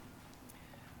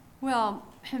Well,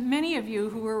 many of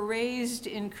you who were raised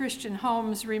in Christian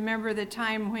homes remember the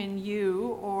time when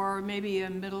you, or maybe a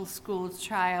middle school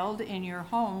child in your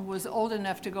home, was old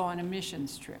enough to go on a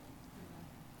missions trip.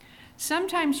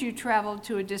 Sometimes you traveled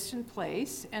to a distant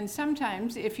place, and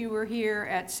sometimes, if you were here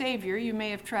at Savior, you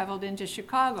may have traveled into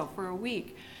Chicago for a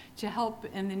week to help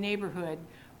in the neighborhood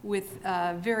with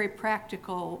very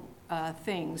practical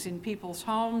things in people's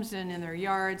homes and in their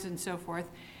yards and so forth,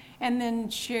 and then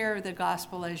share the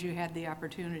gospel as you had the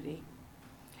opportunity.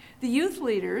 The youth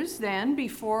leaders then,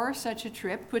 before such a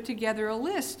trip, put together a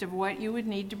list of what you would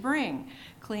need to bring: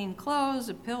 clean clothes,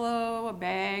 a pillow, a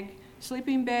bag,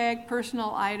 sleeping bag,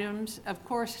 personal items, of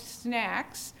course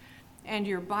snacks, and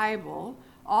your Bible,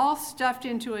 all stuffed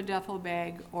into a duffel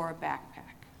bag or a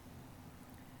backpack.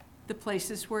 The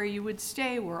places where you would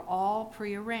stay were all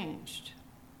prearranged.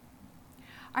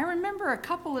 I remember a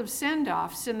couple of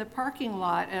send-offs in the parking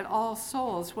lot at All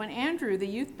Souls when Andrew, the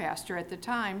youth pastor at the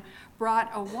time,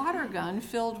 brought a water gun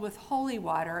filled with holy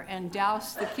water and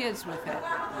doused the kids with it.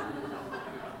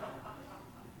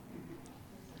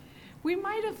 We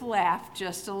might have laughed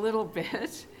just a little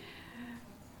bit,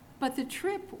 but the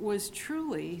trip was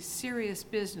truly serious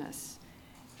business,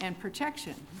 and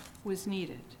protection was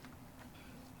needed.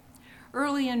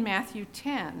 Early in Matthew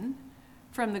 10,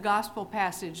 from the gospel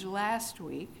passage last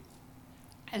week,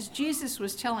 as Jesus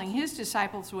was telling his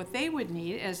disciples what they would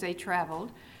need as they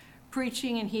traveled,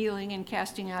 preaching and healing and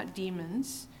casting out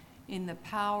demons in the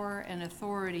power and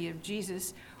authority of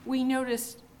Jesus, we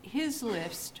noticed his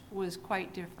list was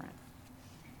quite different.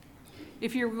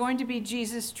 If you were going to be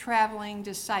Jesus' traveling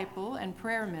disciple and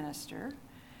prayer minister,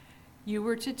 you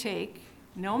were to take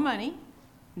no money,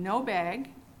 no bag,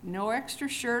 no extra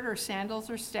shirt or sandals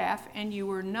or staff, and you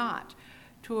were not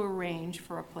to arrange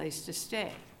for a place to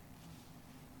stay.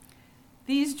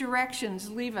 These directions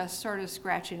leave us sort of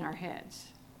scratching our heads.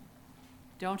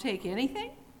 Don't take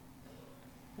anything?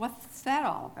 What's that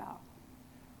all about?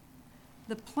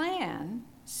 The plan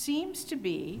seems to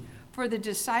be for the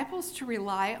disciples to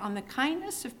rely on the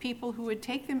kindness of people who would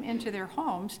take them into their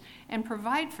homes and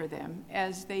provide for them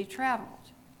as they traveled.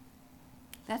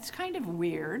 That's kind of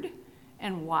weird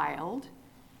and wild,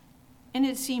 and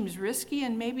it seems risky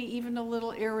and maybe even a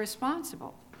little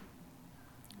irresponsible.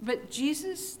 But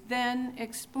Jesus then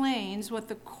explains what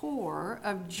the core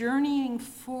of journeying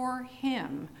for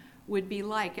him would be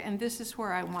like, and this is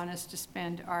where I want us to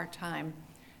spend our time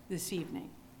this evening.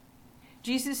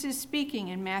 Jesus is speaking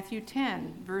in Matthew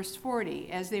 10, verse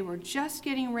 40, as they were just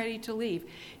getting ready to leave.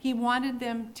 He wanted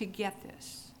them to get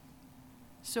this.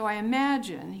 So I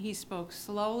imagine he spoke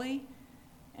slowly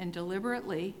and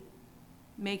deliberately,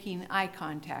 making eye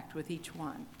contact with each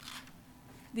one.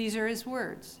 These are his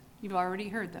words. You've already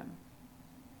heard them.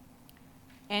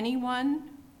 Anyone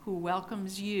who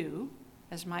welcomes you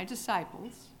as my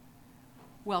disciples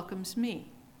welcomes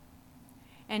me.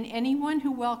 And anyone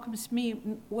who welcomes me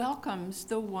welcomes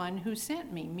the one who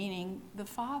sent me, meaning the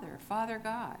Father, Father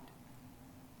God.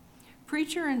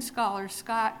 Preacher and scholar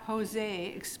Scott Jose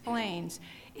explains,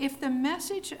 if the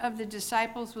message of the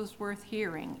disciples was worth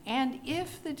hearing, and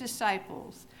if the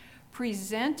disciples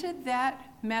presented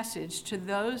that message to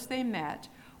those they met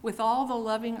with all the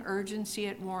loving urgency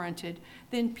it warranted,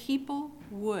 then people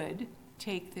would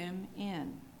take them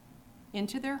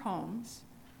into their homes,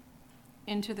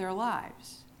 into their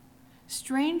lives.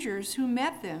 Strangers who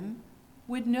met them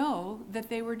would know that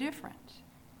they were different.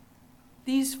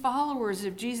 These followers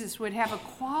of Jesus would have a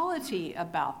quality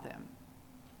about them,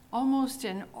 almost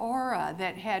an aura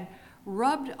that had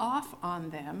rubbed off on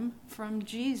them from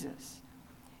Jesus,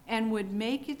 and would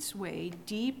make its way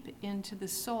deep into the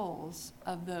souls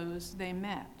of those they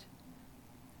met.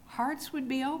 Hearts would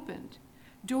be opened,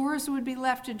 doors would be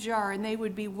left ajar, and they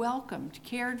would be welcomed,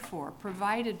 cared for,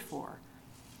 provided for.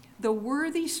 The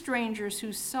worthy strangers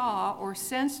who saw or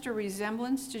sensed a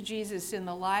resemblance to Jesus in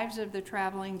the lives of the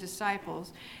traveling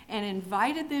disciples and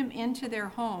invited them into their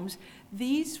homes,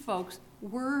 these folks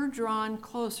were drawn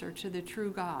closer to the true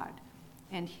God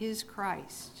and his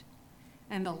Christ.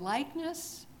 And the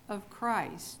likeness of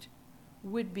Christ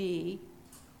would be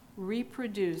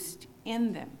reproduced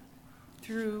in them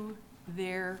through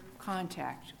their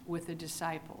contact with the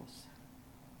disciples.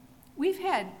 We've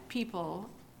had people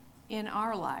in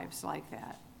our lives like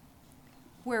that,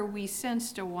 where we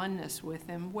sensed a oneness with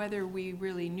them, whether we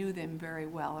really knew them very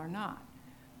well or not.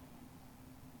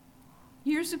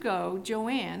 Years ago,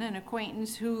 Joanne, an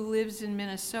acquaintance who lives in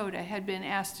Minnesota, had been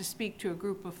asked to speak to a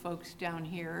group of folks down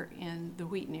here in the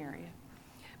Wheaton area.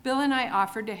 Bill and I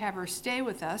offered to have her stay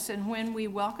with us, and when we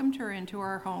welcomed her into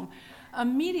our home,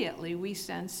 immediately we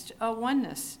sensed a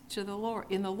oneness to the Lord,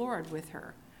 in the Lord with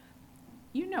her.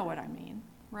 You know what I mean,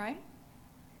 right?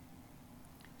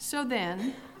 So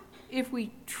then, if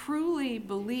we truly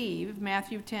believe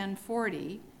Matthew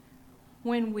 10:40,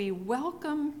 when we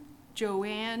welcome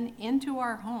Joanne into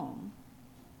our home,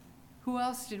 who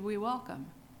else did we welcome?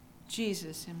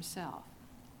 Jesus himself.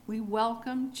 We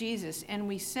welcomed Jesus, and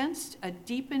we sensed a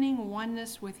deepening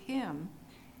oneness with him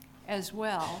as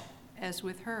well as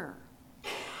with her.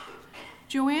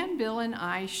 Joanne, Bill, and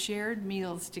I shared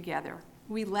meals together.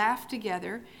 We laughed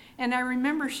together, and I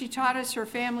remember she taught us her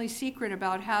family secret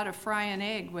about how to fry an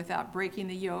egg without breaking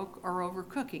the yolk or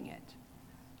overcooking it.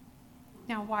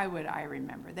 Now, why would I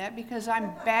remember that? Because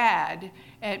I'm bad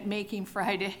at making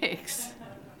fried eggs.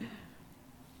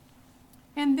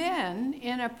 And then,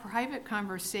 in a private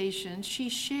conversation, she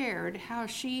shared how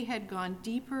she had gone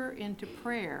deeper into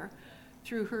prayer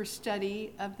through her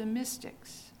study of the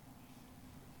mystics.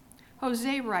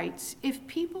 Jose writes, if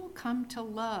people come to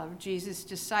love Jesus'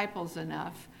 disciples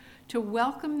enough to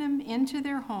welcome them into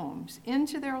their homes,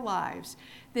 into their lives,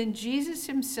 then Jesus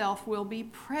himself will be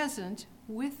present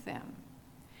with them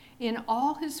in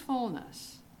all his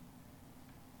fullness.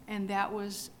 And that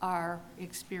was our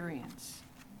experience.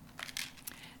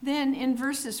 Then in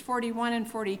verses 41 and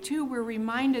 42, we're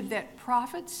reminded that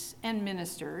prophets and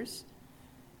ministers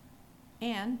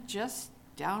and just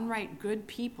downright good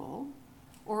people,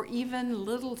 or even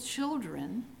little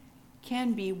children,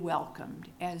 can be welcomed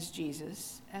as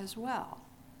Jesus as well.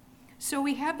 So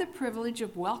we have the privilege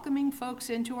of welcoming folks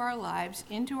into our lives,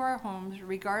 into our homes,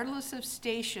 regardless of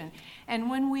station. And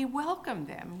when we welcome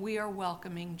them, we are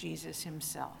welcoming Jesus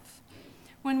himself.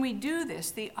 When we do this,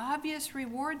 the obvious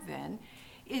reward then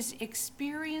is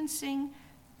experiencing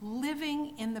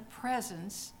living in the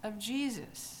presence of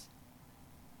Jesus,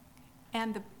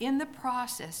 and in the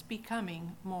process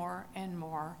becoming more and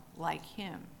more like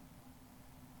him.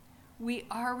 We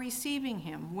are receiving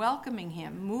him, welcoming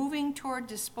him, moving toward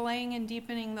displaying and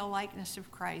deepening the likeness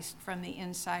of Christ from the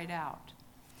inside out.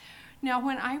 Now,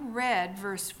 when I read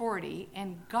verse 40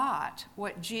 and got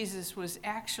what Jesus was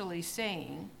actually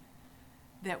saying,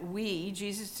 that we,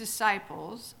 Jesus'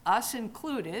 disciples, us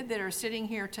included, that are sitting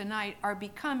here tonight, are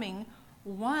becoming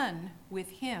one with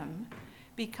him,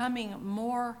 becoming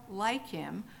more like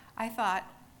him, I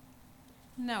thought,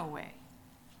 no way,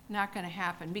 not going to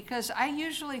happen. Because I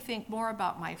usually think more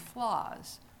about my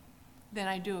flaws than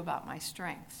I do about my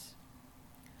strengths.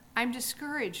 I'm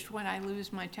discouraged when I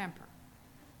lose my temper,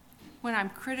 when I'm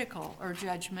critical or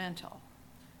judgmental.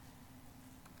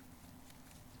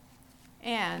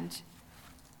 And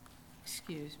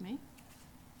excuse me.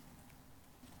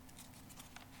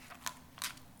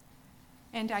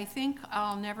 And I think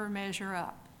I'll never measure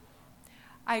up.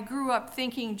 I grew up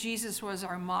thinking Jesus was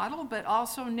our model, but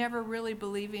also never really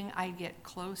believing I'd get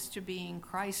close to being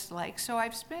Christ-like. So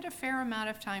I've spent a fair amount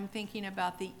of time thinking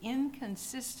about the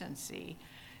inconsistency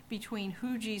between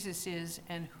who Jesus is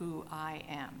and who I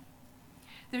am.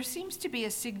 There seems to be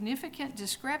a significant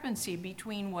discrepancy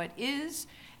between what is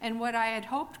and what I had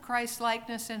hoped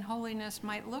Christ-likeness and holiness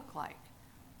might look like.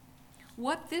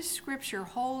 What this scripture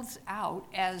holds out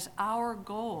as our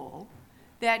goal,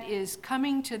 that is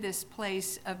coming to this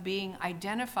place of being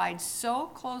identified so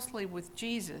closely with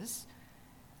Jesus,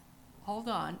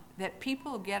 that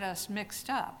people get us mixed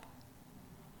up,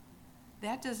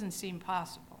 that doesn't seem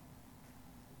possible.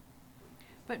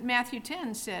 But Matthew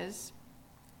 10 says,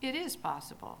 it is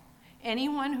possible.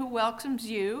 Anyone who welcomes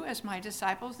you as my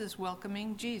disciples is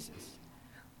welcoming Jesus.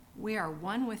 We are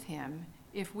one with him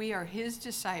if we are his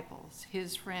disciples,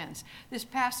 his friends. This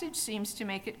passage seems to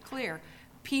make it clear.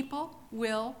 People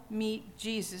will meet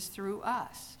Jesus through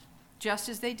us, just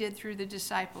as they did through the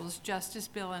disciples, just as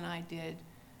Bill and I did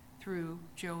through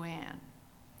Joanne.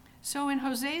 So in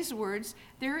Jose's words,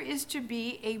 there is to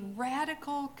be a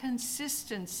radical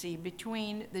consistency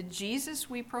between the Jesus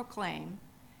we proclaim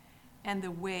and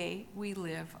the way we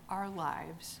live our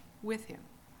lives with him.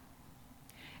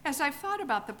 As I've thought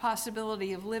about the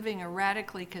possibility of living a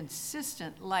radically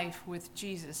consistent life with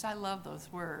Jesus, I love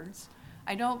those words.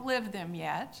 I don't live them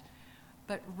yet,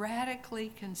 but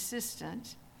radically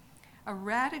consistent. A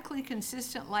radically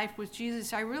consistent life with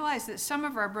Jesus, I realize that some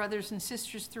of our brothers and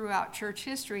sisters throughout church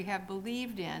history have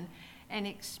believed in and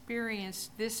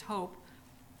experienced this hope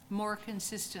more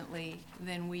consistently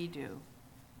than we do.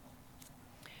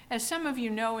 As some of you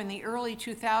know, in the early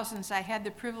 2000s, I had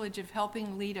the privilege of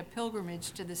helping lead a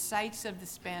pilgrimage to the sites of the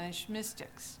Spanish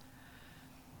mystics.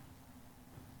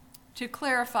 To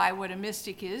clarify what a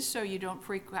mystic is, so you don't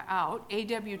freak out,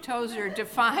 A.W. Tozer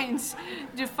defines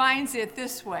it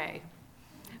this way.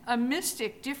 A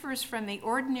mystic differs from the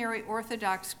ordinary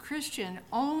Orthodox Christian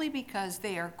only because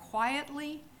they are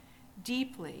quietly,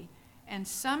 deeply, and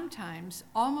sometimes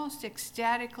almost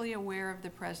ecstatically aware of the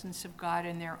presence of God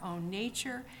in their own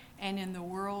nature and in the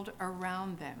world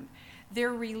around them.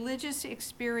 Their religious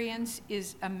experience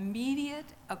is immediate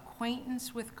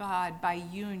acquaintance with God by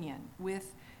union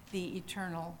with the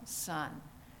eternal Son.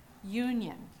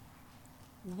 Union,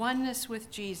 oneness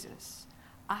with Jesus.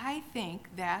 I think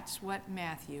that's what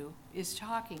Matthew is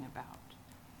talking about.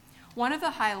 One of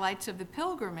the highlights of the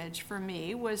pilgrimage for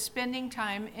me was spending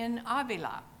time in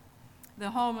Avila,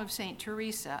 the home of St.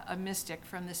 Teresa, a mystic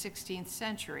from the 16th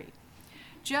century.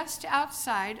 Just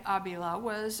outside Avila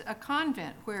was a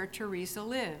convent where Teresa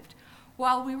lived.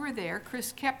 While we were there,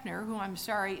 Chris Kepner, who I'm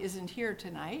sorry isn't here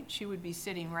tonight, she would be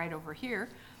sitting right over here.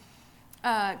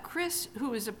 Chris,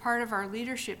 who is a part of our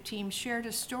leadership team, shared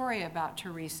a story about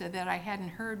Teresa that I hadn't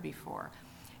heard before.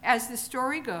 As the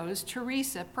story goes,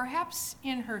 Teresa, perhaps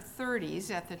in her 30s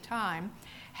at the time,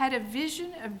 had a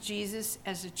vision of Jesus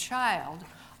as a child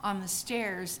on the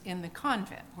stairs in the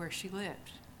convent where she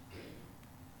lived.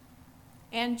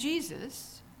 And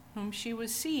Jesus, whom she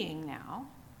was seeing now,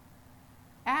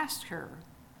 asked her,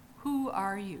 "Who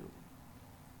are you?"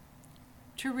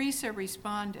 Teresa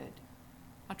responded,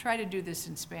 I'll try to do this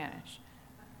in Spanish,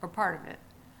 or part of it.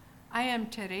 "I am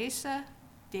Teresa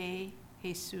de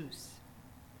Jesus."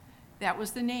 That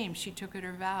was the name she took at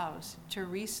her vows,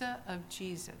 Teresa of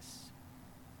Jesus.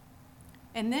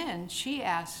 And then she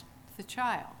asked the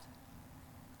child,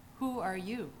 "Who are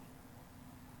you?"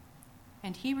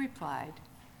 And he replied,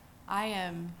 "I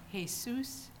am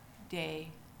Jesus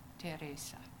de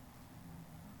Teresa."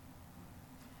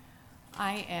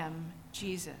 I am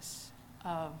Jesus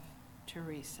of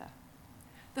Teresa.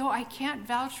 Though I can't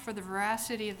vouch for the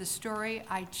veracity of the story,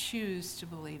 I choose to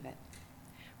believe it,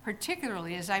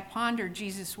 particularly as I ponder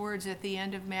Jesus' words at the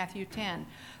end of Matthew 10,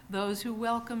 "Those who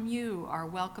welcome you are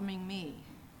welcoming me.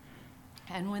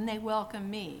 And when they welcome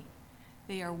me,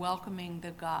 they are welcoming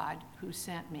the God who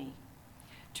sent me."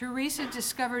 Teresa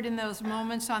discovered in those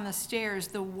moments on the stairs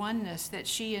the oneness that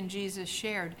she and Jesus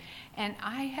shared, and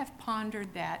I have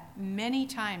pondered that many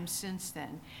times since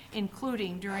then,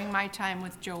 including during my time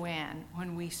with Joanne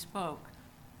when we spoke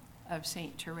of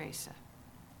St. Teresa.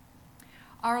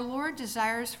 Our Lord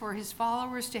desires for his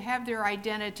followers to have their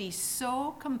identity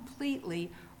so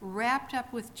completely wrapped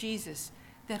up with Jesus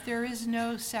that there is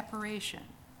no separation.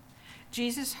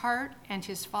 Jesus' heart and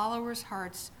his followers'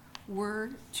 hearts were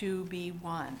to be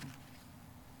one.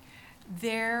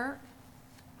 There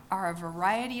are a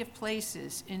variety of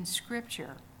places in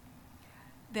Scripture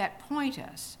that point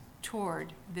us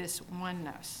toward this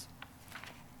oneness.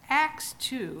 Acts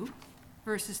 2,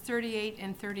 verses 38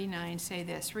 and 39 say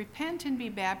this, "Repent and be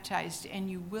baptized, and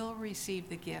you will receive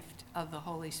the gift of the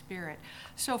Holy Spirit."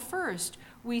 So first,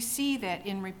 we see that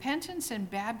in repentance and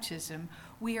baptism,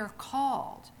 we are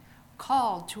called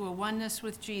to a oneness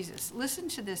with Jesus. Listen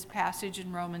to this passage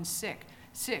in Romans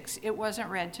 6. It wasn't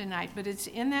read tonight, but it's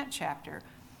in that chapter,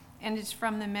 and it's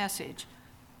from the Message.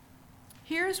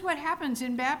 Here's what happens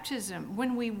in baptism.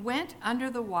 When we went under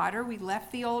the water, we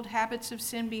left the old habits of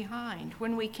sin behind.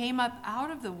 When we came up out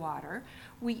of the water,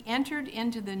 we entered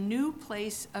into the new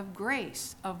place of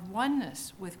grace, of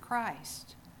oneness with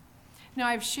Christ. Now,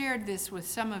 I've shared this with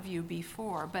some of you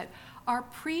before, but our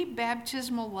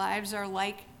pre-baptismal lives are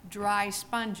like dry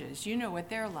sponges. You know what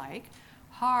they're like.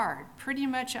 Hard, pretty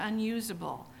much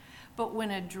unusable. But when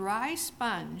a dry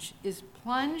sponge is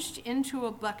plunged into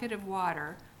a bucket of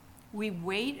water, we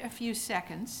wait a few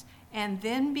seconds and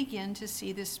then begin to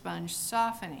see the sponge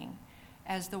softening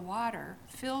as the water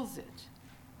fills it.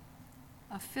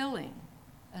 A filling,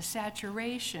 a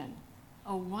saturation,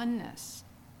 a oneness.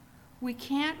 We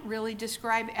can't really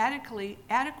describe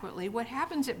adequately what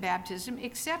happens at baptism,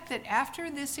 except that after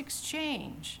this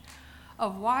exchange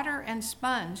of water and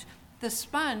sponge, the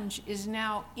sponge is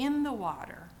now in the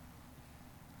water,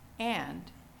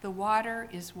 and the water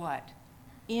is what?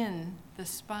 In the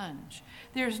sponge.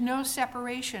 There's no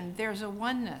separation. There's a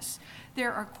oneness.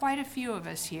 There are quite a few of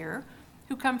us here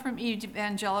who come from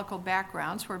evangelical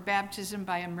backgrounds where baptism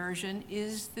by immersion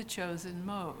is the chosen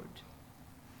mode.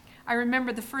 I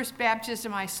remember the first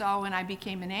baptism I saw when I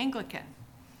became an Anglican.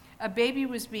 A baby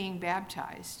was being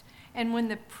baptized, and when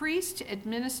the priest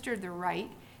administered the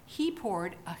rite, he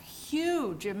poured a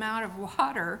huge amount of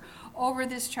water over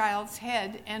this child's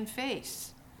head and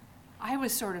face. I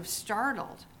was sort of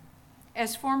startled.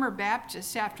 As former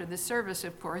Baptists, after the service,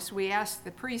 of course, we asked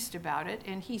the priest about it,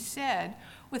 and he said,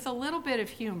 with a little bit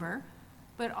of humor,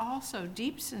 but also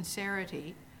deep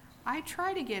sincerity, "I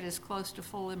try to get as close to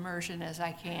full immersion as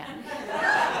I can."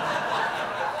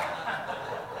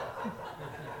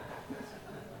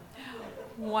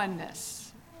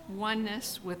 Oneness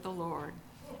with the Lord.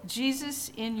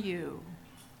 Jesus in you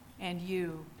and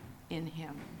you in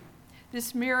him.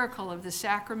 This miracle of the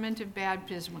sacrament of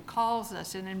baptism calls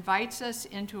us and invites us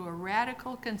into a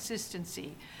radical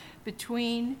consistency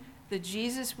between the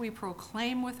Jesus we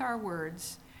proclaim with our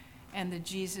words and the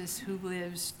Jesus who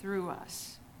lives through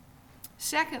us.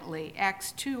 Secondly,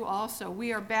 Acts 2 also,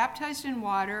 we are baptized in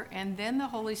water and then the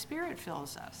Holy Spirit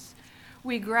fills us.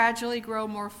 We gradually grow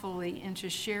more fully into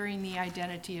sharing the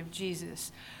identity of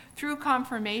Jesus. Through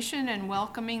confirmation and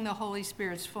welcoming the Holy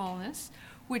Spirit's fullness,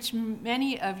 which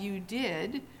many of you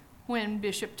did when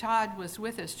Bishop Todd was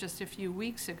with us just a few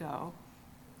weeks ago,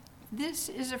 this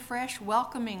is a fresh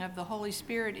welcoming of the Holy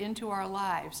Spirit into our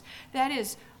lives. That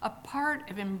is a part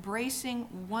of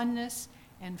embracing oneness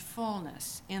and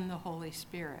fullness in the Holy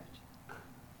Spirit.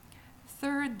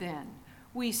 Third, then,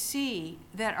 we see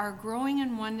that our growing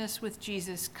in oneness with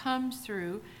Jesus comes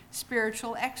through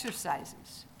spiritual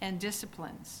exercises and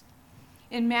disciplines.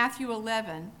 In Matthew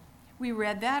 11, we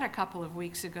read that a couple of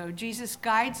weeks ago. Jesus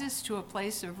guides us to a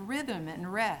place of rhythm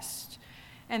and rest.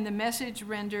 And the Message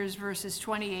renders verses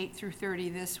 28 through 30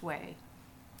 this way.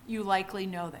 You likely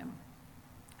know them.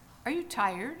 Are you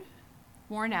tired,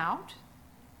 worn out,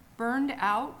 burned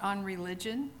out on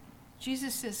religion?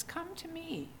 Jesus says, come to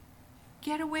me.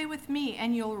 Get away with me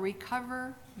and you'll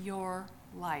recover your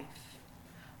life.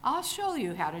 I'll show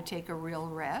you how to take a real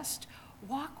rest.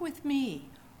 Walk with me.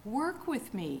 Work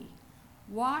with me.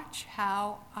 Watch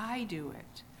how I do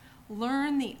it.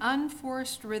 Learn the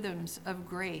unforced rhythms of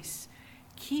grace.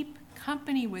 Keep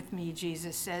company with me,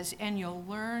 Jesus says, and you'll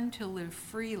learn to live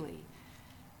freely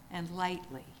and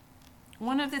lightly.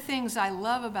 One of the things I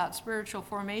love about spiritual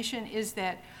formation is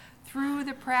that through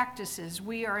the practices,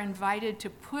 we are invited to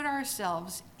put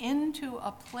ourselves into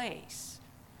a place.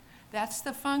 That's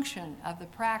the function of the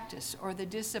practice or the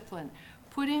discipline,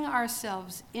 putting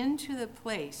ourselves into the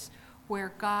place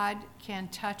where God can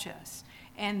touch us,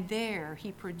 and there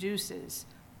he produces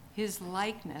his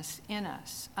likeness in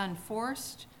us,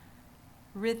 unforced,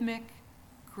 rhythmic,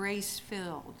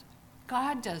 grace-filled.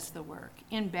 God does the work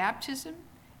in baptism,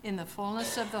 in the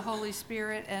fullness of the Holy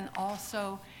Spirit, and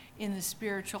also in the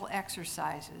spiritual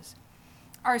exercises.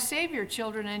 Our Savior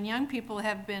children and young people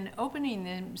have been opening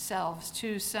themselves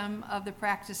to some of the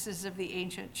practices of the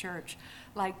ancient church,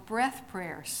 like breath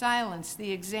prayer, silence,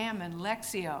 the exam, and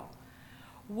Lectio.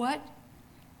 What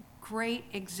great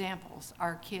examples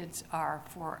our kids are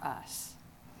for us.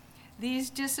 These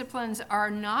disciplines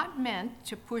are not meant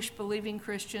to push believing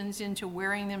Christians into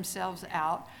wearing themselves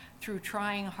out through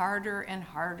trying harder and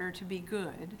harder to be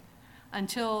good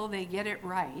until they get it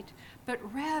right, but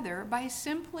rather by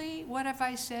simply, what have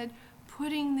I said,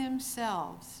 putting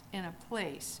themselves in a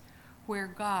place where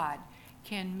God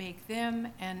can make them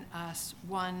and us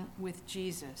one with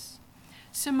Jesus.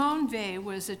 Simone Weil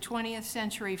was a 20th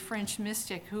century French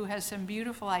mystic who has some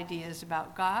beautiful ideas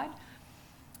about God.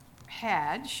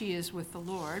 She is with the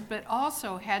Lord, but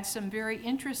also had some very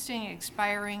interesting,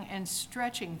 inspiring, and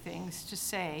stretching things to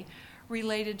say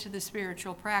related to the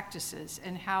spiritual practices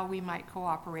and how we might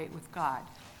cooperate with God.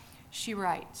 She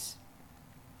writes,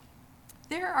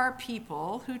 there are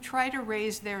people who try to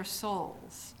raise their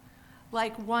souls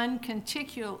like one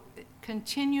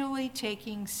continually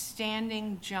taking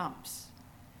standing jumps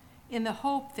in the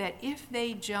hope that if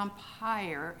they jump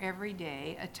higher every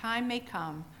day, a time may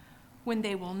come when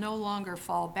they will no longer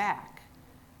fall back,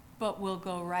 but will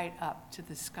go right up to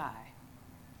the sky.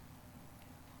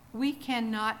 We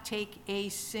cannot take a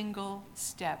single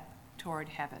step toward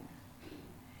heaven.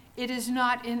 It is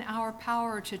not in our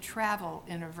power to travel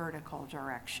in a vertical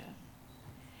direction.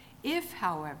 If,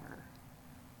 however,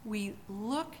 we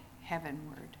look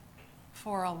heavenward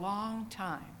for a long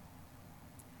time,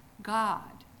 God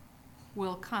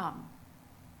will come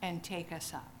and take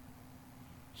us up.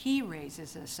 He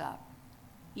raises us up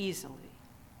easily.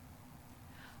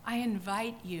 I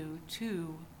invite you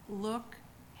to look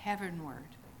heavenward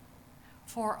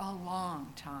for a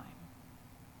long time.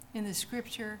 In the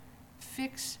scripture,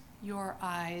 fix your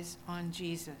eyes on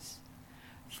Jesus.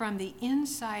 From the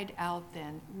inside out,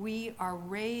 then, we are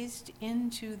raised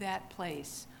into that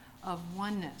place of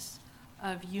oneness,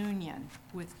 of union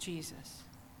with Jesus.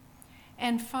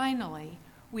 And finally,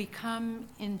 we come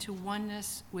into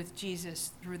oneness with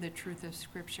Jesus through the truth of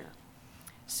Scripture.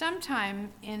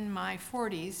 Sometime in my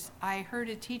 40s, I heard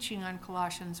a teaching on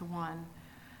Colossians 1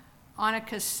 on a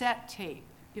cassette tape.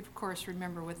 You, of course,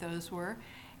 remember what those were.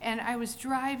 And I was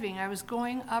driving. I was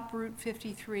going up Route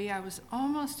 53. I was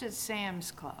almost at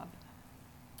Sam's Club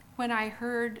when I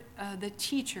heard the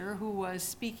teacher who was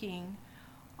speaking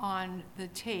on the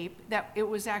tape, that it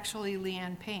was actually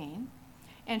Leanne Payne.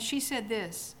 And she said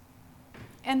this,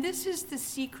 And this is the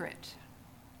secret.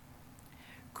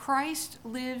 Christ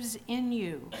lives in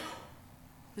you.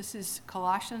 This is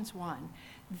Colossians 1.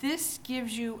 This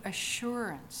gives you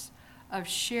assurance of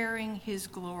sharing his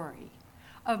glory,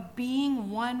 of being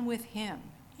one with him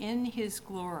in his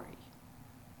glory.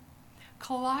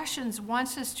 Colossians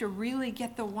wants us to really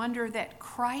get the wonder that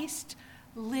Christ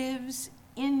lives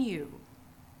in you.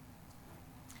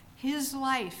 His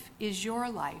life is your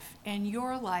life, and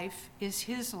your life is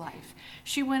his life.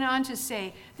 She went on to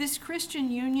say, this Christian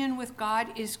union with God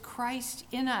is Christ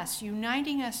in us,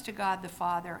 uniting us to God the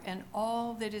Father and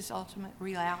all that is ultimate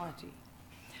reality.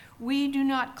 We do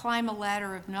not climb a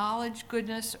ladder of knowledge,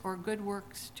 goodness, or good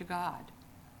works to God.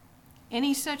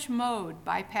 Any such mode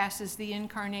bypasses the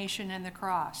incarnation and the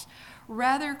cross.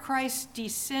 Rather, Christ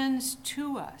descends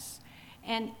to us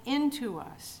and into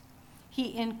us.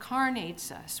 He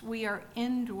incarnates us. We are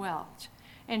indwelt.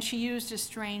 And she used a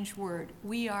strange word.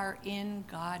 We are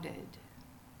ingodded.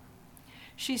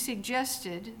 She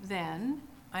suggested then,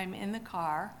 I'm in the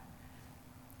car,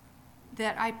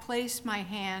 that I place my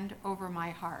hand over my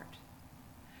heart.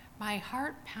 My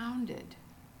heart pounded.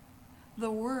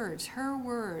 The words, her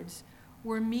words,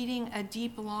 were meeting a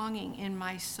deep longing in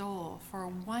my soul for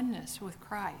oneness with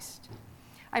Christ.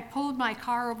 I pulled my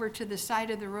car over to the side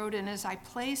of the road, and as I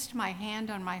placed my hand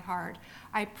on my heart,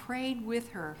 I prayed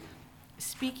with her,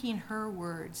 speaking her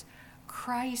words,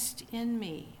 Christ in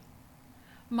me.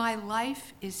 My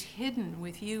life is hidden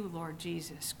with you, Lord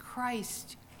Jesus.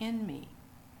 Christ in me.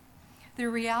 The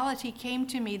reality came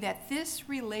to me that this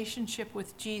relationship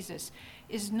with Jesus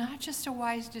is not just a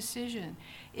wise decision.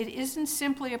 It isn't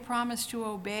simply a promise to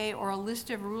obey or a list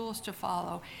of rules to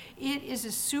follow. It is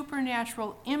a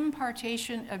supernatural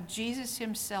impartation of Jesus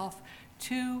himself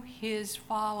to his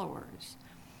followers.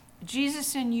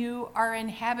 Jesus and you are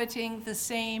inhabiting the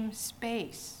same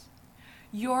space.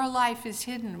 Your life is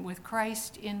hidden with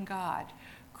Christ in God.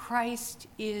 Christ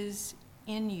is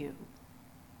in you.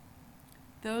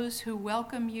 Those who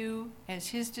welcome you as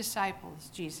his disciples,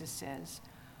 Jesus says,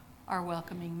 are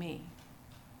welcoming me.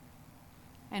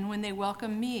 And when they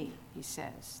welcome me, he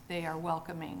says, they are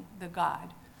welcoming the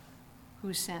God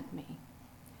who sent me.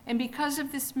 And because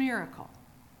of this miracle,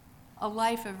 a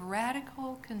life of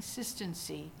radical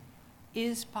consistency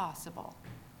is possible,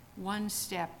 one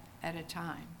step at a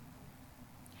time.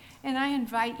 And I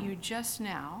invite you just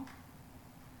now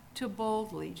to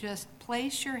boldly just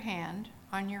place your hand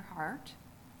on your heart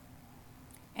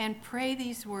and pray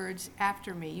these words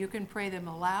after me. You can pray them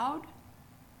aloud,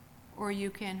 or you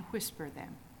can whisper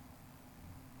them.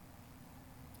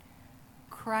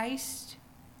 Christ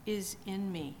is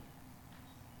in me.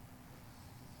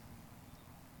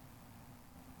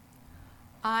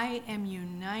 I am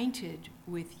united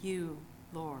with you,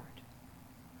 Lord.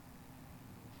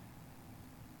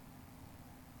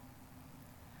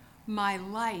 My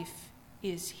life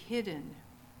is hidden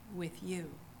with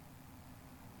you.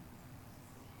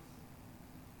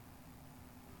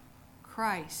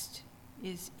 Christ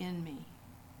is in me.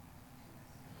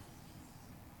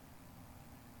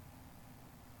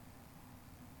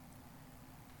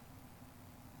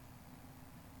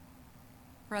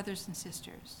 Brothers and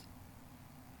sisters,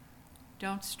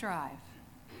 don't strive.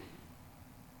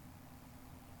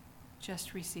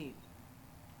 Just receive.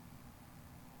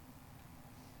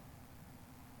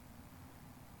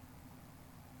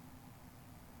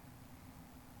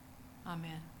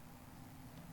 Amen.